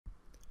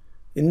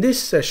In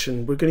this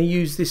session, we're going to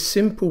use this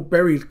simple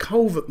buried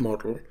culvert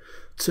model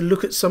to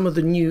look at some of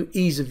the new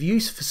ease of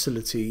use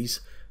facilities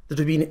that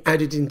have been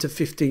added into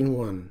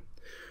 15.1.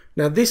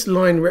 Now this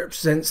line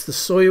represents the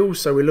soil,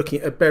 so we're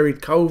looking at a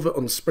buried culvert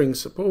on spring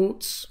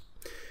supports.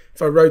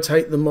 If I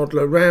rotate the model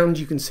around,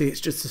 you can see it's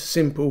just a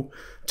simple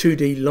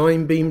 2D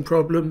line beam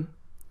problem.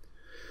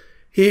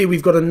 Here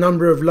we've got a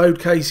number of load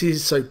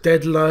cases, so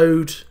dead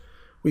load.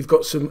 We've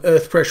got some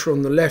earth pressure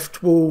on the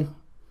left wall.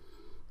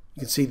 You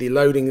can see the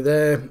loading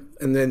there,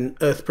 and then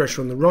earth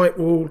pressure on the right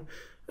wall,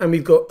 and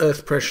we've got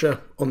earth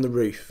pressure on the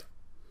roof.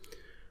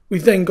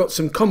 We've then got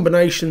some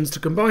combinations to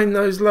combine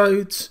those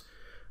loads,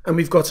 and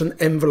we've got an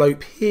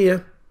envelope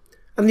here,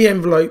 and the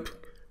envelope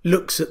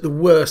looks at the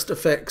worst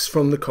effects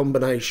from the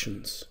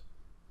combinations.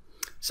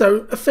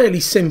 So a fairly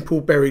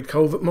simple buried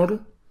culvert model.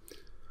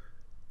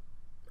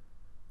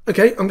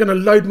 Okay, I'm going to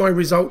load my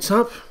results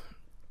up,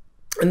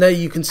 and there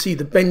you can see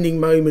the bending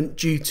moment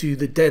due to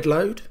the dead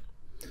load.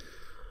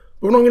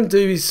 What I'm going to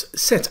do is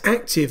set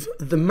active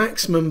the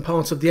maximum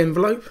part of the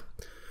envelope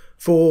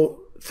for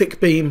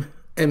thick beam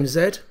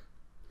MZ.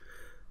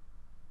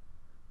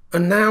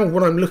 And now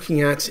what I'm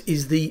looking at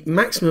is the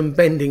maximum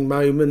bending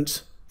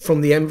moment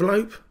from the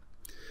envelope.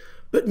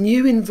 But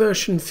new in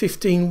version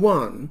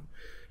 15.1,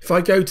 if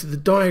I go to the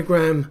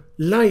diagram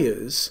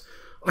layers,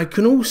 I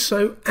can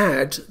also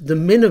add the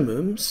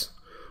minimums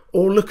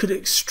or look at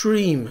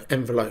extreme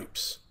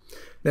envelopes.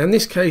 Now in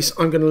this case,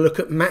 I'm going to look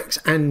at max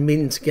and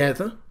min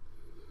together.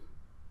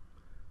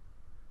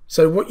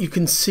 So what you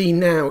can see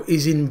now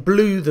is in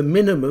blue the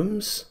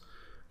minimums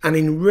and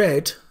in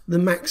red the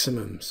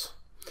maximums.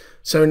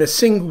 So in a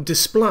single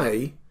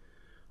display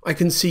I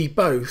can see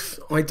both.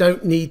 I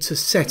don't need to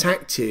set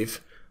active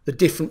the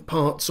different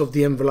parts of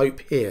the envelope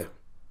here.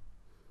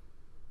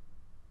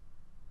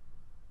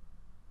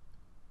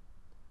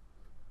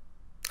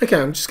 Okay,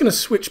 I'm just going to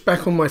switch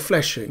back on my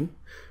fleshing.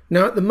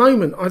 Now at the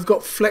moment I've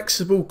got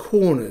flexible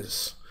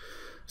corners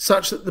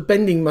such that the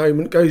bending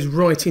moment goes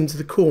right into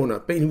the corner,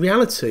 but in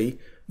reality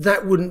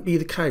that wouldn't be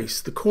the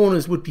case. The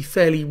corners would be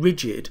fairly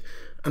rigid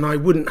and I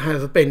wouldn't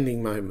have a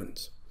bending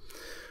moment.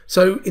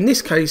 So in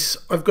this case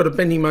I've got a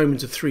bending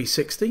moment of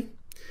 360.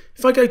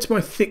 If I go to my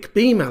thick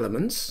beam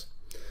elements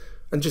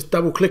and just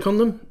double click on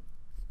them,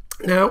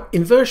 now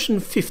in version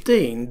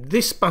 15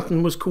 this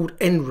button was called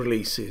end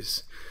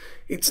releases.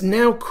 It's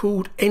now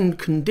called end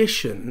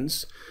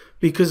conditions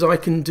because I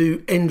can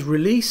do end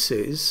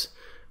releases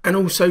and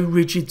also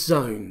rigid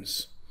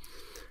zones.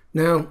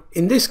 Now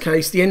in this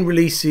case the end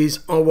releases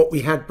are what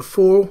we had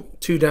before,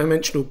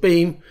 two-dimensional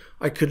beam.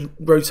 I could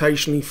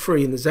rotationally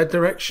free in the Z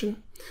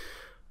direction,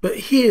 but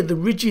here the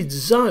rigid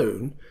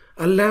zone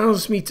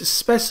allows me to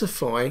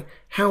specify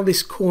how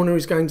this corner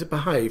is going to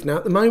behave. Now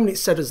at the moment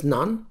it's set as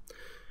none.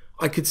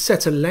 I could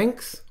set a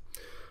length,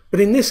 but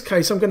in this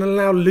case I'm going to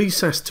allow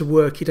LUSAS to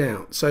work it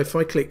out. So if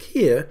I click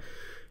here,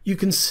 you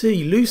can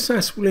see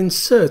LUSAS will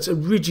insert a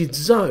rigid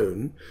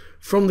zone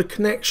from the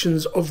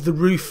connections of the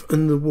roof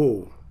and the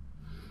wall.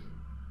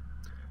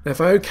 Now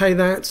if I OK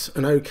that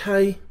and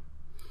OK,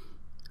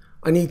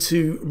 I need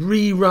to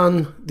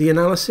rerun the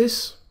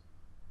analysis.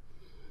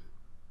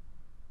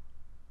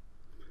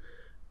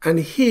 And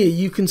here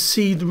you can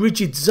see the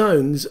rigid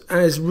zones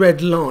as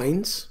red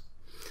lines.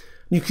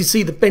 You can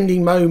see the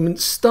bending moment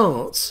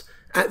starts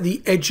at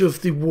the edge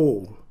of the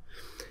wall.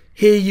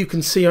 Here you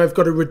can see I've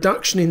got a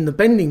reduction in the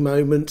bending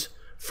moment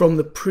from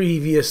the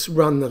previous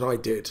run that I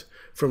did,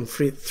 from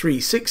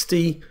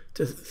 360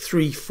 to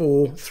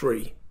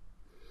 343.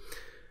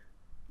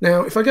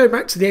 Now if I go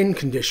back to the end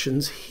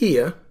conditions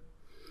here,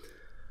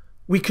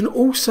 we can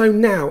also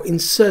now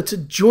insert a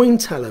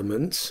joint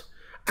element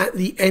at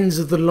the ends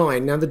of the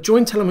line. Now the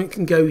joint element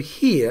can go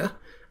here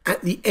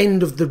at the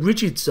end of the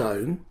rigid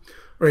zone,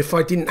 or if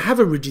I didn't have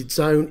a rigid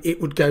zone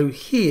it would go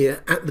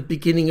here at the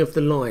beginning of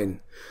the line.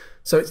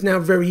 So it's now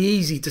very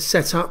easy to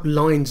set up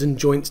lines and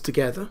joints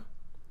together.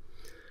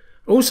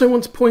 I also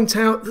want to point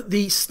out that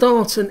the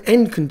start and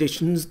end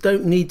conditions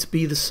don't need to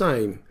be the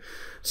same.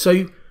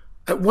 So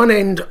at one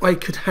end I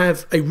could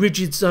have a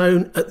rigid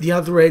zone, at the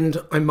other end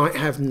I might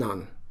have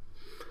none.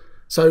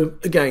 So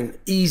again,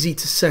 easy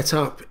to set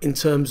up in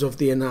terms of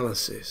the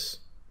analysis.